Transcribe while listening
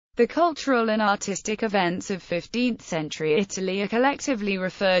The cultural and artistic events of 15th century Italy are collectively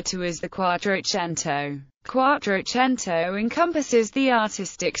referred to as the Quattrocento. Quattrocento encompasses the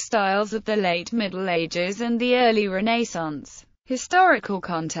artistic styles of the late Middle Ages and the early Renaissance. Historical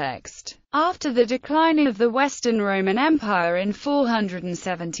context. After the decline of the Western Roman Empire in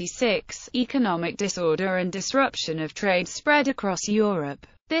 476, economic disorder and disruption of trade spread across Europe.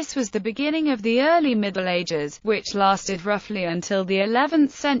 This was the beginning of the early Middle Ages, which lasted roughly until the 11th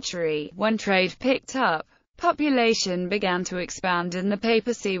century, when trade picked up, population began to expand and the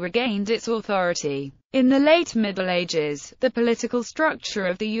papacy regained its authority. In the late Middle Ages, the political structure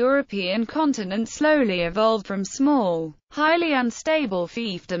of the European continent slowly evolved from small, highly unstable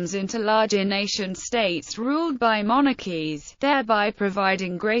fiefdoms into larger nation-states ruled by monarchies, thereby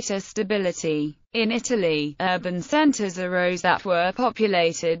providing greater stability. In Italy, urban centers arose that were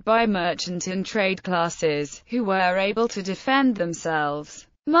populated by merchant and trade classes, who were able to defend themselves.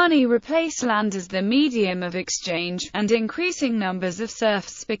 Money replaced land as the medium of exchange, and increasing numbers of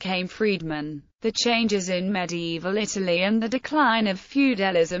serfs became freedmen. The changes in medieval Italy and the decline of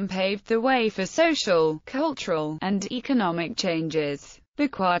feudalism paved the way for social, cultural, and economic changes. The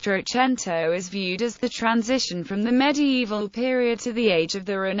Quattrocento is viewed as the transition from the medieval period to the age of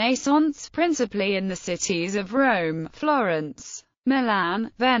the Renaissance, principally in the cities of Rome, Florence,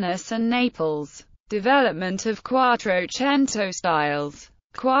 Milan, Venice and Naples. Development of Quattrocento styles.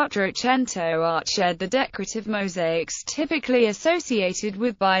 Quattrocento art shed the decorative mosaics typically associated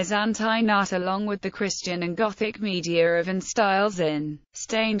with Byzantine art along with the Christian and Gothic media and styles in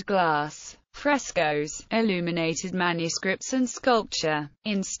stained glass, frescoes, illuminated manuscripts and sculpture.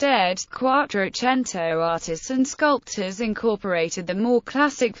 Instead, Quattrocento artists and sculptors incorporated the more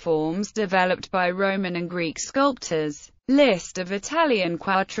classic forms developed by Roman and Greek sculptors. List of Italian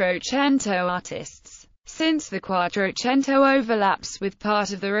Quattrocento artists. Since the Quattrocento overlaps with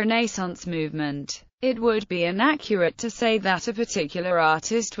part of the Renaissance movement, it would be inaccurate to say that a particular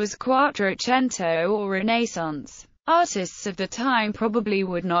artist was Quattrocento or Renaissance. Artists of the time probably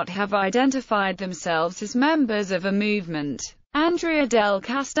would not have identified themselves as members of a movement. Andrea del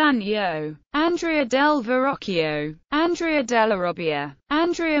Castagno, Andrea del Verrocchio, Andrea della Robbia,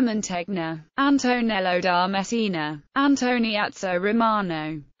 Andrea Mantegna, Antonello da Messina, Antoniazzo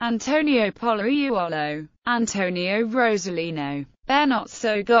Romano, Antonio Pollaiuolo, Antonio Rosolino,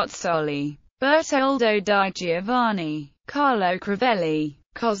 Benozzo Gozzoli, Bertoldo di Giovanni, Carlo Crivelli,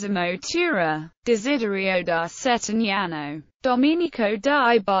 Cosimo Tura, Desiderio da Settignano, Domenico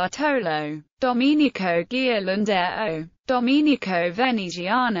di Bartolo, Domenico Ghirlandaio, Domenico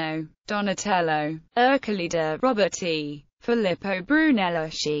Veneziano, Donatello, Ercole de Roberti, Filippo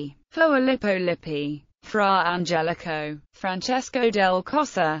Brunelleschi, Filippo Lippi, Fra Angelico, Francesco del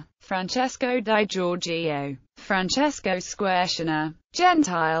Cossa, Francesco di Giorgio, Francesco Squarciana,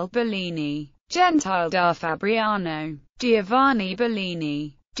 Gentile Bellini, Gentile da Fabriano, Giovanni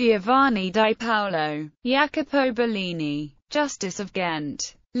Bellini, Giovanni di Paolo, Jacopo Bellini, Justice of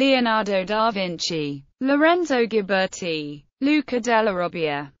Ghent, Leonardo da Vinci, Lorenzo Ghiberti, Luca della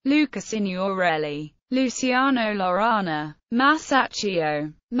Robbia, Luca Signorelli, Luciano Lorana,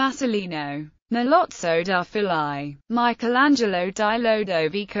 Masaccio, Masolino, Nelozzo da Filai, Michelangelo di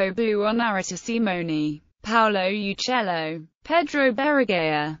Lodovico Buonarrota Simoni, Paolo Uccello, Pedro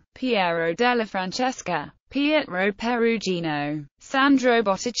Berigea, Piero della Francesca, Pietro Perugino, Sandro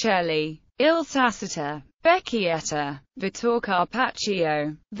Botticelli, Il Sassata, Becchietta, Vittor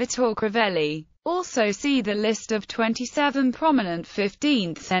Carpaccio, Vittor Crivelli. Also see the list of 27 prominent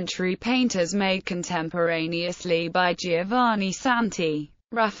 15th-century painters made contemporaneously by Giovanni Santi,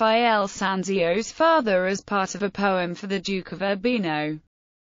 Raphael Sanzio's father as part of a poem for the Duke of Urbino.